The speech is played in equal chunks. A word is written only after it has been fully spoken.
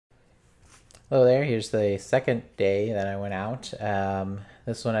Hello there, here's the second day that I went out.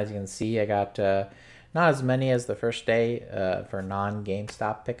 This one, as you can see, I got not as many as the first day for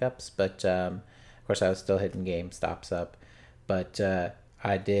non-GameStop pickups, but of course I was still hitting GameStops up. But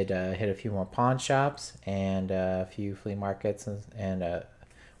I did hit a few more pawn shops and a few flea markets and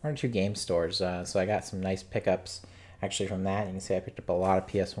one or two game stores. So I got some nice pickups actually from that. You can see I picked up a lot of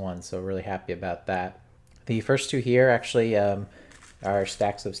PS1, so really happy about that. The first two here actually are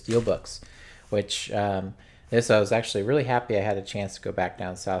stacks of Steelbooks, which this I was actually really happy I had a chance to go back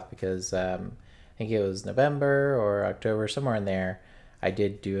down south because I think it was November or October, somewhere in there. I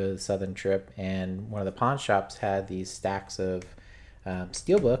did do a southern trip, and one of the pawn shops had these stacks of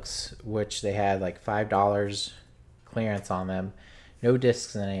Steelbooks, which they had like $5 clearance on them. No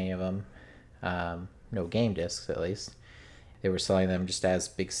discs in any of them, no game discs at least. They were selling them just as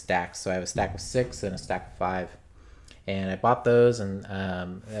big stacks. So I have a stack of 6 and a stack of 5. And I bought those, and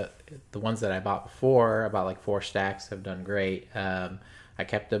the ones that I bought before, about like 4 stacks, have done great. I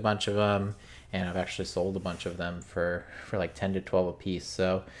kept a bunch of them, and I've actually sold a bunch of them for like 10 to 12 a piece.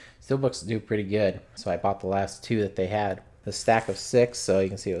 So Steelbooks do pretty good. So I bought the last 2 that they had. The stack of 6, so you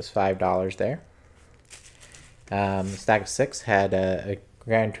can see it was $5 there. The stack of 6 had a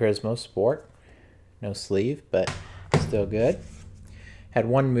Gran Turismo Sport, no sleeve, but still good. Had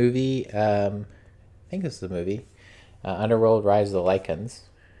one movie, I think this is the movie, Underworld: Rise of the Lycans.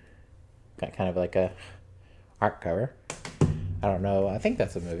 Got kind of like a art cover. I don't know, I think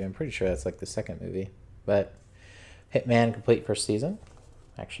that's a movie. I'm pretty sure that's like the second movie. But Hitman Complete First Season.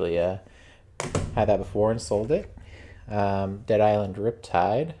 Actually had that before and sold it. Dead Island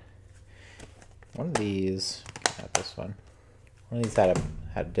Riptide. One of these, not this one. One of these had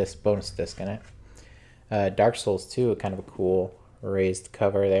a disc, bonus disc in it. Dark Souls 2, kind of a cool raised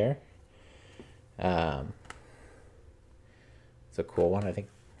cover there. It's a cool one. I think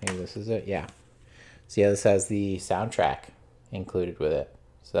maybe this is it. Yeah. So yeah, this has the soundtrack included with it.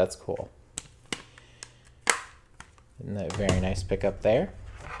 So that's cool. And a very nice pickup there.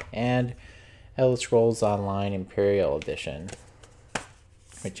 And Elder Scrolls Online Imperial Edition,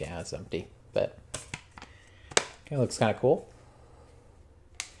 which yeah, it's empty, but it looks kind of cool.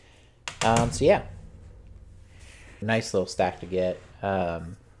 So yeah, nice little stack to get.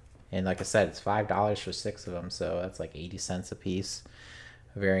 And like I said, it's $5 for 6 of them, so that's like 80 cents a piece.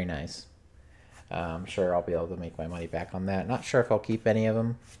 Very nice. I'm sure I'll be able to make my money back on that. Not sure if I'll keep any of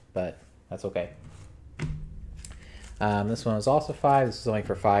them, but that's okay. This one was also 5. This is only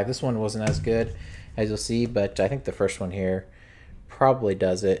for 5. This one wasn't as good, as you'll see, but I think the first one here probably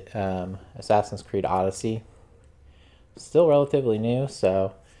does it. Assassin's Creed Odyssey. Still relatively new,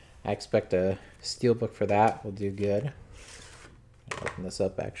 so I expect a Steelbook for that will do good. Open this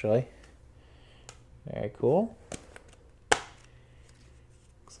up actually. Very cool.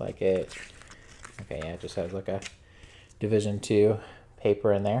 Looks like it. Okay, yeah, it just has like a Division 2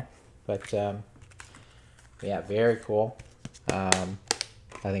 paper in there, but yeah, very cool. I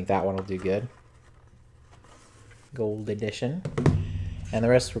think that one will do good. Gold edition. And the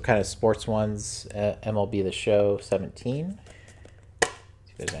rest were kind of sports ones. MLB The Show 17. See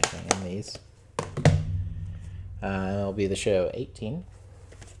if there's anything in these. MLB The Show 18.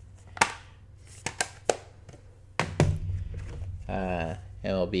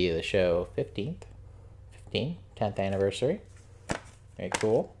 MLB The Show 15th. 10th anniversary. Very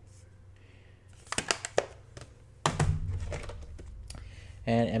cool.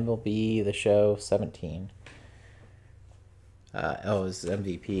 And MLB The Show 17. Oh, it's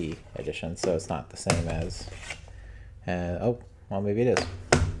MVP edition, so it's not the same as... oh, well, maybe it is.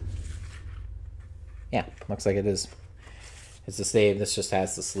 Yeah, looks like it is. It's the same. This just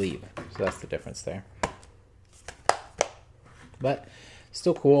has the sleeve, so that's the difference there. But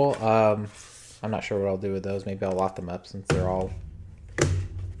still cool. I'm not sure what I'll do with those. Maybe I'll lock them up since they're all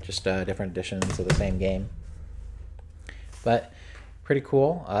just different editions of the same game. But pretty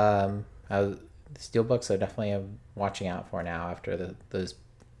cool. The Steelbooks I definitely am watching out for now after those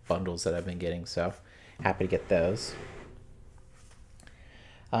bundles that I've been getting, so happy to get those.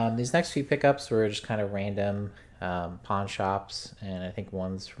 These next few pickups were just kind of random pawn shops, and I think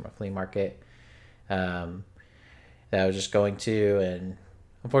one's from a flea market that I was just going to, and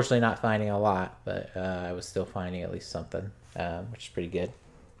unfortunately not finding a lot, but I was still finding at least something, which is pretty good.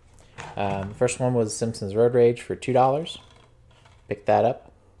 The first one was Simpsons Road Rage for $2. Picked that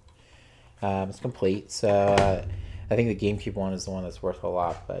up. It's complete, so I think the GameCube one is the one that's worth a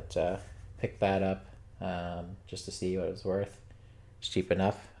lot, but picked that up just to see what it was worth. It's cheap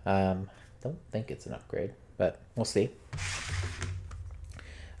enough. Don't think it's an upgrade, but we'll see.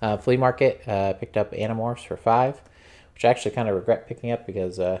 Flea market, picked up Animorphs for $5, which I actually kind of regret picking up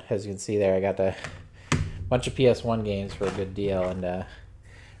because, as you can see there, I got a bunch of PS1 games for a good deal, and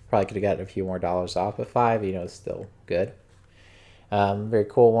probably could have gotten a few more dollars off, but $5, is still good. Very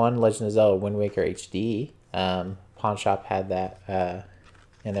cool one, Legend of Zelda Wind Waker HD. Pawn Shop had that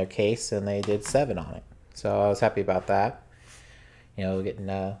in their case, and they did $7 on it. So I was happy about that. Getting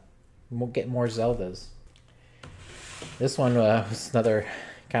more Zeldas. This one was another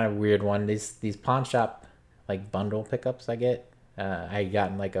kind of weird one. These Pawn Shop like bundle pickups I get. I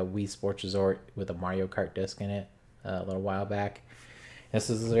gotten like a Wii Sports Resort with a Mario Kart disc in it a little while back. This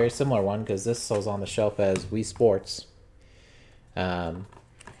is a very similar one because this was on the shelf as Wii Sports, and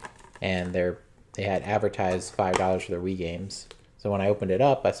they had advertised $5 for their Wii games. So when I opened it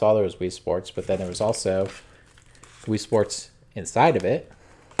up, I saw there was Wii Sports, but then there was also Wii Sports inside of it,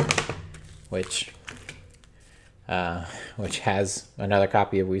 which has another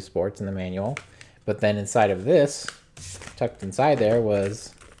copy of Wii Sports in the manual. But then inside of this, tucked inside there,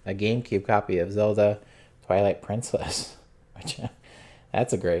 was a GameCube copy of Zelda Twilight Princess, which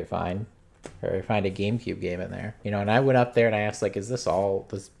that's a great find. Or find a GameCube game in there. And I went up there and I asked, like, is this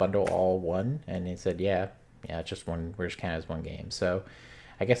bundle all one? And he said, yeah, it's just one. We're just counting as one game. So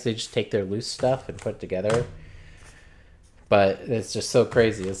I guess they just take their loose stuff and put it together. But it's just so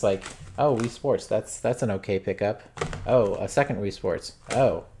crazy. It's like, oh, Wii Sports, that's an okay pickup. Oh, a second Wii Sports.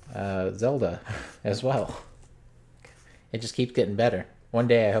 Oh, Zelda as well. It just keeps getting better. One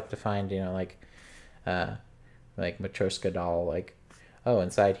day I hope to find, like Matryoshka doll, like, oh,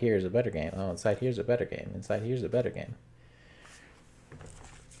 inside here is a better game. Oh, inside here's a better game. Inside here's a better game.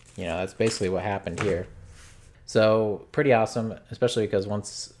 That's basically what happened here. So pretty awesome, especially because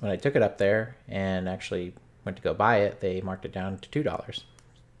when I took it up there and actually went to go buy it, they marked it down to $2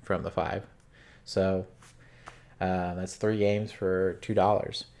 from the $5. So that's 3 games for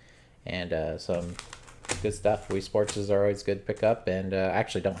 $2, and some good stuff. Wii Sports are always good pickup, and I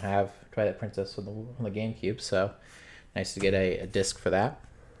actually don't have Twilight Princess on the GameCube, so nice to get a disc for that.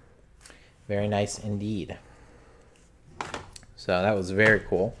 Very nice indeed. So that was very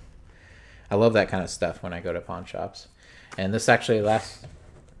cool. I love that kind of stuff when I go to pawn shops. And this actually last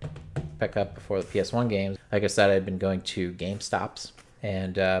pickup before the PS1 games. Like I said, I've been going to GameStops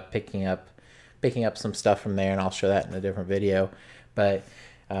and picking up some stuff from there, and I'll show that in a different video. But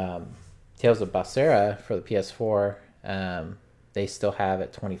Tales of Basera for the PS4, they still have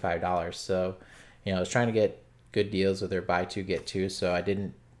it $25. So I was trying to get good deals with their buy two get two, so I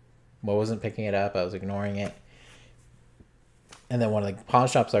wasn't picking it up. I was ignoring it. And then one of the pawn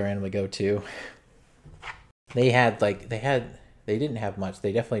shops I randomly go to, they didn't have much.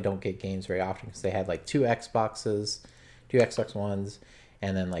 They definitely don't get games very often because they had like 2 Xbox Ones,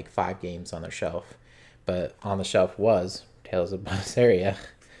 and then like 5 games on their shelf. But on the shelf was Tales of Berseria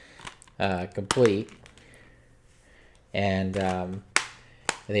complete, and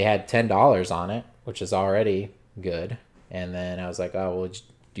they had $10 on it, which is already good. And then I was like, oh, well,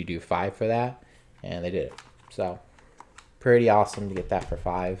 do you do 5 for that? And they did it. So pretty awesome to get that for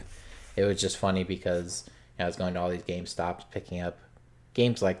 5. It was just funny because I was going to all these GameStops picking up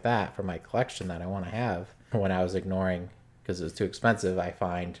games like that for my collection that I want to have, when I was ignoring because it was too expensive. I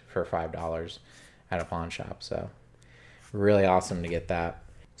find for $5 at a pawn shop. So really awesome to get that.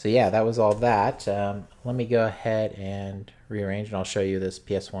 So yeah, that was all that. Let me go ahead and rearrange, and I'll show you this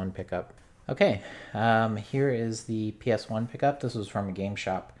PS1 pickup. Okay, here is the PS1 pickup. This was from a game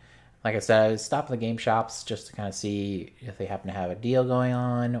shop. Like I said, I stopped at the game shops just to kind of see if they happen to have a deal going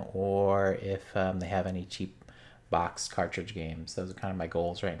on, or if they have any cheap box cartridge games. Those are kind of my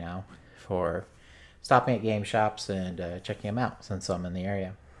goals right now for stopping at game shops and checking them out since I'm in the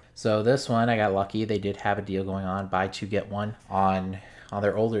area. So this one, I got lucky. They did have a deal going on, buy 2 get 1 on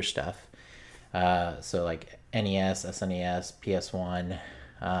their older stuff. So like NES, SNES, PS1.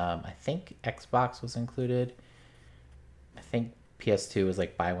 I think Xbox was included. I think PS2 was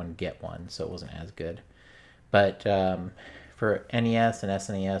like buy 1 get 1, so it wasn't as good. But for NES and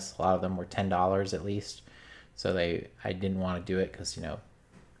SNES, a lot of them were $10 at least. So I didn't want to do it because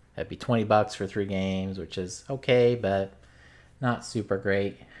that'd be $20 for 3 games, which is okay, but not super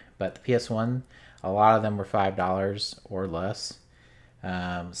great. But the PS1, a lot of them were $5 or less.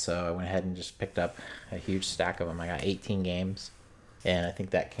 So I went ahead and just picked up a huge stack of them. I got 18 games, and I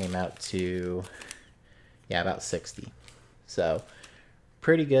think that came out to, about 60. So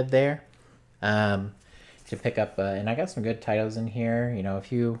pretty good there to pick up. And I got some good titles in here, a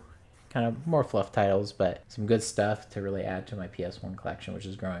few kind of more fluff titles, but some good stuff to really add to my PS1 collection, which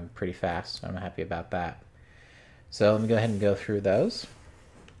is growing pretty fast. So I'm happy about that. So let me go ahead and go through those.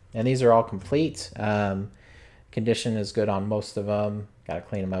 And these are all complete. Condition is good on most of them. Got to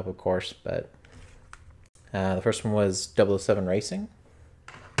clean them up, of course, but The first one was 007 Racing.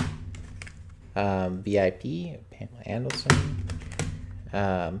 VIP, Pamela Anderson.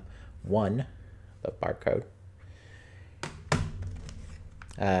 1, the barcode.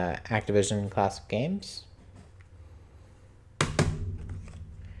 Activision Classic Games.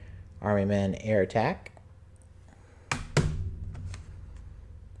 Army Men Air Attack.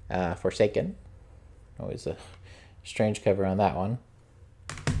 Forsaken. Always a strange cover on that one.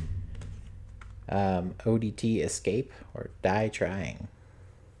 o.d.t Escape or Die Trying.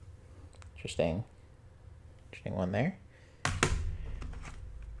 Interesting one there.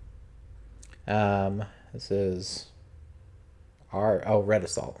 This is Red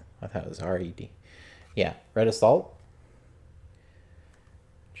Assault. I thought it was R-E-D. Yeah, Red Assault.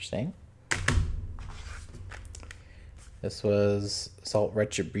 Interesting. This was Assault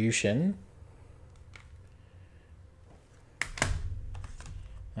Retribution.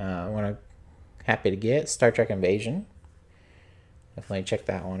 Happy to get Star Trek Invasion. Definitely check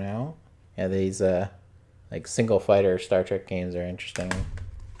that one out. Yeah, these like single fighter Star Trek games are interesting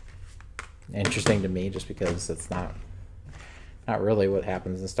to me, just because it's not really what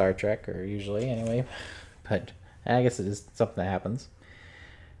happens in Star Trek, or usually anyway, but I guess it is something that happens.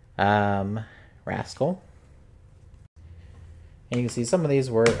 Rascal. And you can see some of these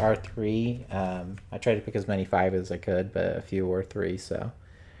are 3. I tried to pick as many 5 as I could, but a few were 3, so.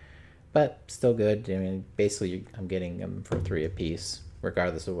 But still good. I mean, basically I'm getting them for 3 apiece,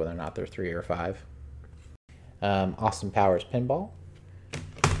 regardless of whether or not they're 3 or 5. Austin Powers Pinball.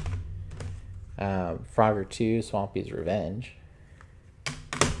 Frogger 2, Swampy's Revenge.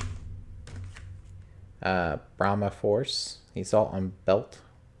 Brahma Force, Assault on Belt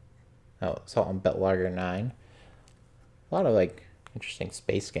Lager 9. A lot of like interesting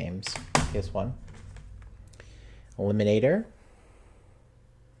space games. PS1. Eliminator.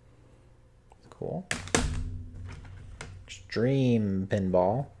 Cool. Extreme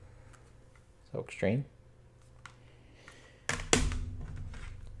Pinball. So extreme.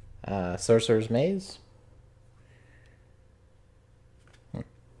 Sorcerer's Maze.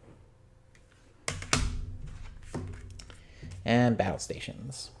 And Battle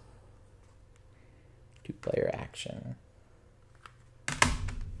Stations. 2-player action.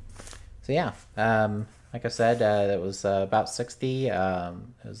 So yeah, like I said, that was about 60. It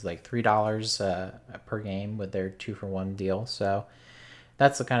was like $3 per game with their 2-for-1 deal. So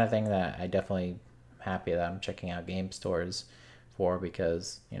that's the kind of thing that I definitely am happy that I'm checking out game stores for,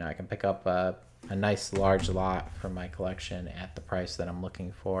 because I can pick up a nice large lot for my collection at the price that I'm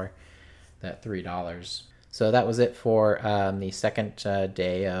looking for, that $3. So that was it for the second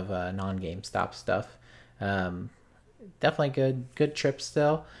day of non-GameStop stuff. Definitely good trip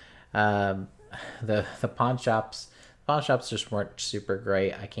still. The pawn shops just weren't super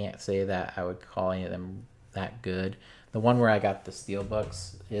great. I can't say that I would call any of them that good. The one where I got the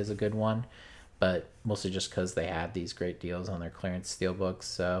Steelbooks is a good one, but mostly just because they had these great deals on their clearance Steelbooks.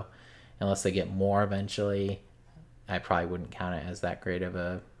 So unless they get more eventually, I probably wouldn't count it as that great of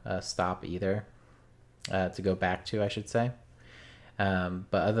a stop either, to go back to, I should say.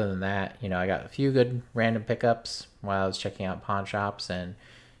 But other than that, I got a few good random pickups while I was checking out pawn shops, and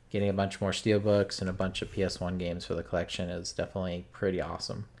getting a bunch more Steelbooks and a bunch of PS1 games for the collection is definitely pretty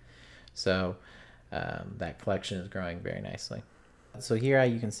awesome. So that collection is growing very nicely. So here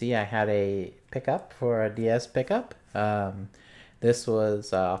you can see I had a pickup for a DS pickup. This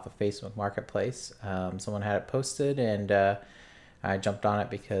was off of Facebook Marketplace. Someone had it posted, and I jumped on it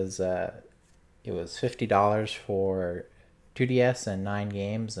because it was $50 for 2DS and 9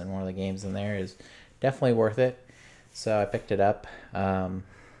 games, and one of the games in there is definitely worth it. So I picked it up.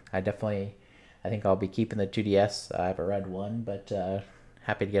 I think I'll be keeping the 2DS. I have a red one, but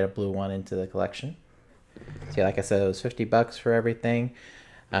happy to get a blue one into the collection. So yeah, like I said, it was $50 for everything.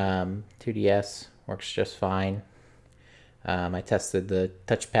 2DS works just fine. I tested the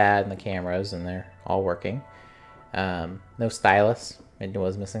touchpad and the cameras, and they're all working. No stylus. It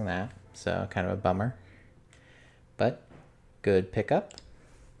was missing that, so kind of a bummer. But good pickup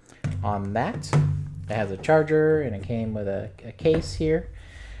on that. It has a charger, and it came with a case here.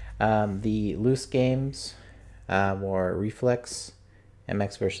 The loose games were Reflex,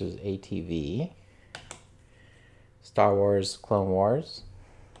 MX vs. ATV, Star Wars Clone Wars,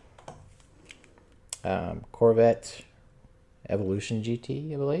 Corvette Evolution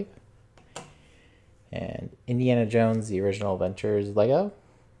GT, I believe, and Indiana Jones: The Original Adventures Lego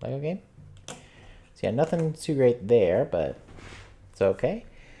game. So yeah, nothing too great there, but it's okay.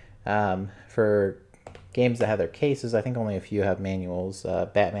 For games that have their cases, I think only a few have manuals.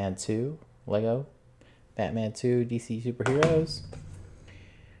 Batman 2 Lego, Batman 2 DC Superheroes,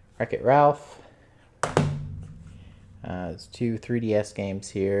 Wreck-It Ralph, There's two 3DS games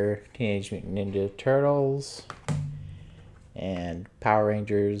here, Teenage Mutant Ninja Turtles and Power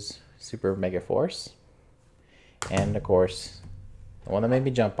Rangers Super Mega Force. And of course, the one that made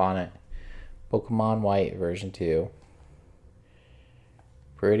me jump on it, Pokemon White version 2.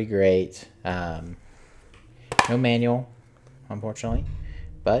 Pretty great. No manual, unfortunately,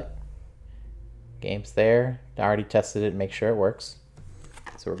 but game's there. I already tested it and make sure it works,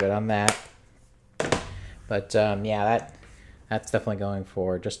 so we're good on that. But yeah, that's definitely going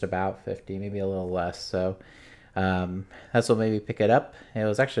for just about 50, maybe a little less. So that's what made me pick it up. It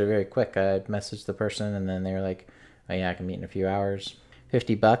was actually very quick. I messaged the person and then they were like, "Oh yeah, I can meet in a few hours."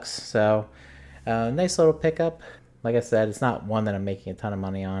 $50. So nice little pickup. Like I said, it's not one that I'm making a ton of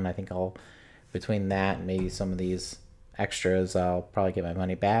money on. I think I'll, between that and maybe some of these extras, I'll probably get my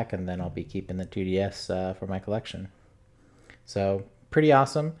money back, and then I'll be keeping the 2DS for my collection. So pretty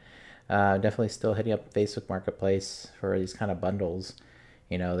awesome. Definitely still hitting up Facebook Marketplace for these kind of bundles.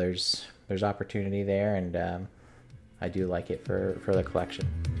 You know, there's opportunity there, and I do like it for the collection.